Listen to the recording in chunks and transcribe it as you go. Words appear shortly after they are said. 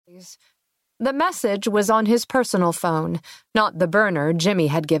surprise. The message was on his personal phone, not the burner Jimmy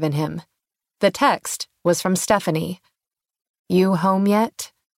had given him. The text was from Stephanie. "You home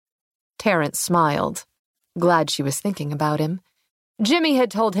yet?" Terrence smiled, glad she was thinking about him. Jimmy had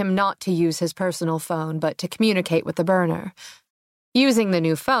told him not to use his personal phone, but to communicate with the burner. Using the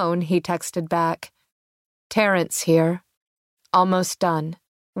new phone, he texted back, "Terrence here. Almost done.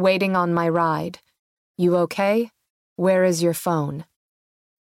 Waiting on my ride. You okay? Where is your phone?"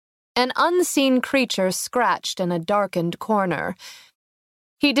 An unseen creature scratched in a darkened corner.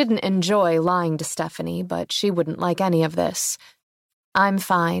 He didn't enjoy lying to Stephanie, but she wouldn't like any of this. "I'm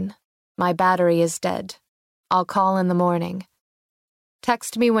fine. My battery is dead. I'll call in the morning.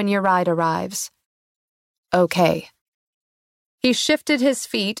 Text me when your ride arrives." "Okay." He shifted his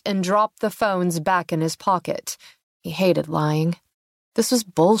feet and dropped the phones back in his pocket. He hated lying. This was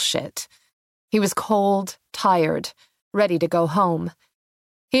bullshit. He was cold, tired, ready to go home.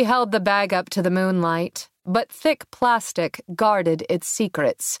 He held the bag up to the moonlight, but thick plastic guarded its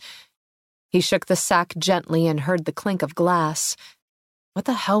secrets. He shook the sack gently and heard the clink of glass. What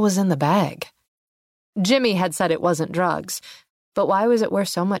the hell was in the bag? Jimmy had said it wasn't drugs, but why was it worth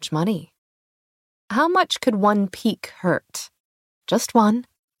so much money? How much could one peek hurt? Just one.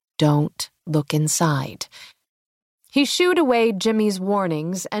 Don't look inside. He shooed away Jimmy's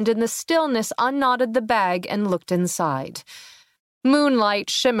warnings and in the stillness unknotted the bag and looked inside. Moonlight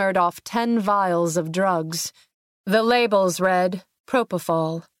shimmered off 10 vials of drugs. The labels read,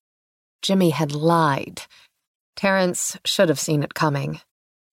 propofol. Jimmy had lied. Terrence should have seen it coming.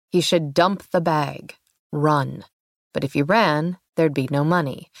 He should dump the bag, run. But if he ran, there'd be no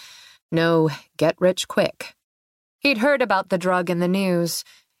money. No get rich quick. He'd heard about the drug in the news.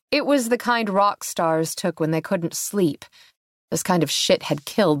 It was the kind rock stars took when they couldn't sleep. This kind of shit had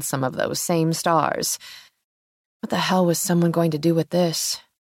killed some of those same stars. What the hell was someone going to do with this?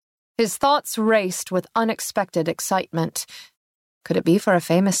 His thoughts raced with unexpected excitement. Could it be for a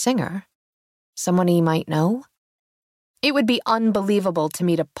famous singer? Someone he might know? It would be unbelievable to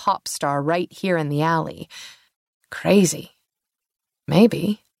meet a pop star right here in the alley. Crazy.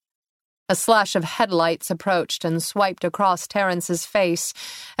 Maybe. A slash of headlights approached and swiped across Terrence's face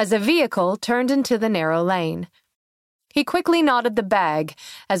as a vehicle turned into the narrow lane. He quickly knotted the bag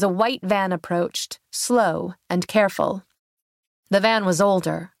as a white van approached, slow and careful. The van was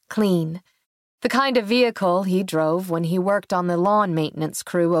older, clean, the kind of vehicle he drove when he worked on the lawn maintenance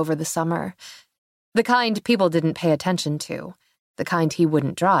crew over the summer. The kind people didn't pay attention to, the kind he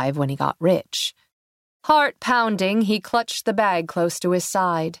wouldn't drive when he got rich. Heart pounding, he clutched the bag close to his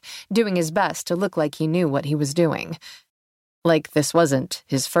side, doing his best to look like he knew what he was doing. Like this wasn't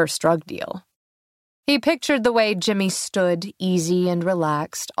his first drug deal. He pictured the way Jimmy stood, easy and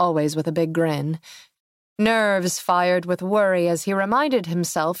relaxed, always with a big grin. Nerves fired with worry as he reminded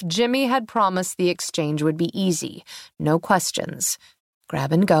himself Jimmy had promised the exchange would be easy, no questions.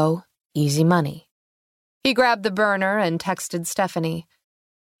 Grab and go, easy money. He grabbed the burner and texted Stephanie.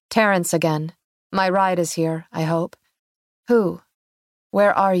 "Terrence again. My ride is here, I hope." "Who?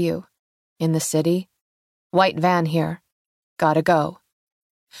 Where are you?" "In the city. White van here. Gotta go."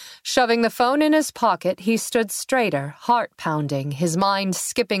 Shoving the phone in his pocket, he stood straighter, heart pounding, his mind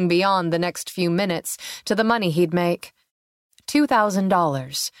skipping beyond the next few minutes to the money he'd make.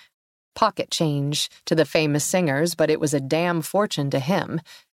 $2,000. Pocket change to the famous singers, but it was a damn fortune to him.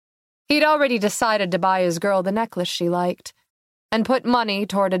 He'd already decided to buy his girl the necklace she liked, and put money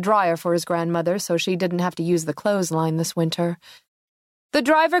toward a dryer for his grandmother so she didn't have to use the clothesline this winter. The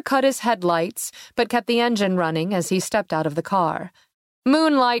driver cut his headlights, but kept the engine running as he stepped out of the car.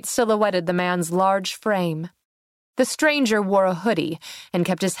 Moonlight silhouetted the man's large frame. The stranger wore a hoodie and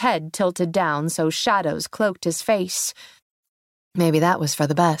kept his head tilted down so shadows cloaked his face. Maybe that was for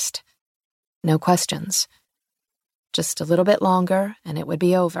the best. No questions. Just a little bit longer and it would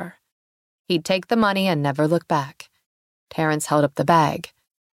be over. He'd take the money and never look back. Terrence held up the bag.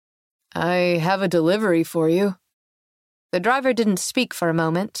 "I have a delivery for you." The driver didn't speak for a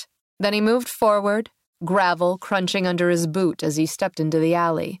moment. Then he moved forward, gravel crunching under his boot as he stepped into the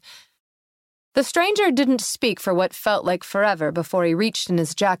alley. The stranger didn't speak for what felt like forever before he reached in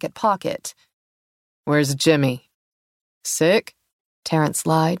his jacket pocket. "Where's Jimmy?" "Sick?" Terrence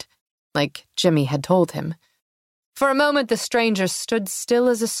lied, like Jimmy had told him. For a moment the stranger stood still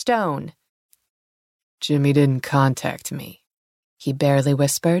as a stone. "Jimmy didn't contact me," he barely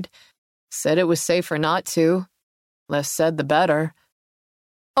whispered. "Said it was safer not to. Less said the better."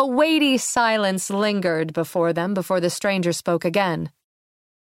 A weighty silence lingered before the stranger spoke again.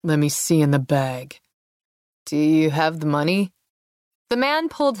 "Let me see in the bag. Do you have the money?" The man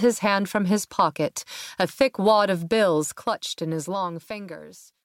pulled his hand from his pocket, a thick wad of bills clutched in his long fingers.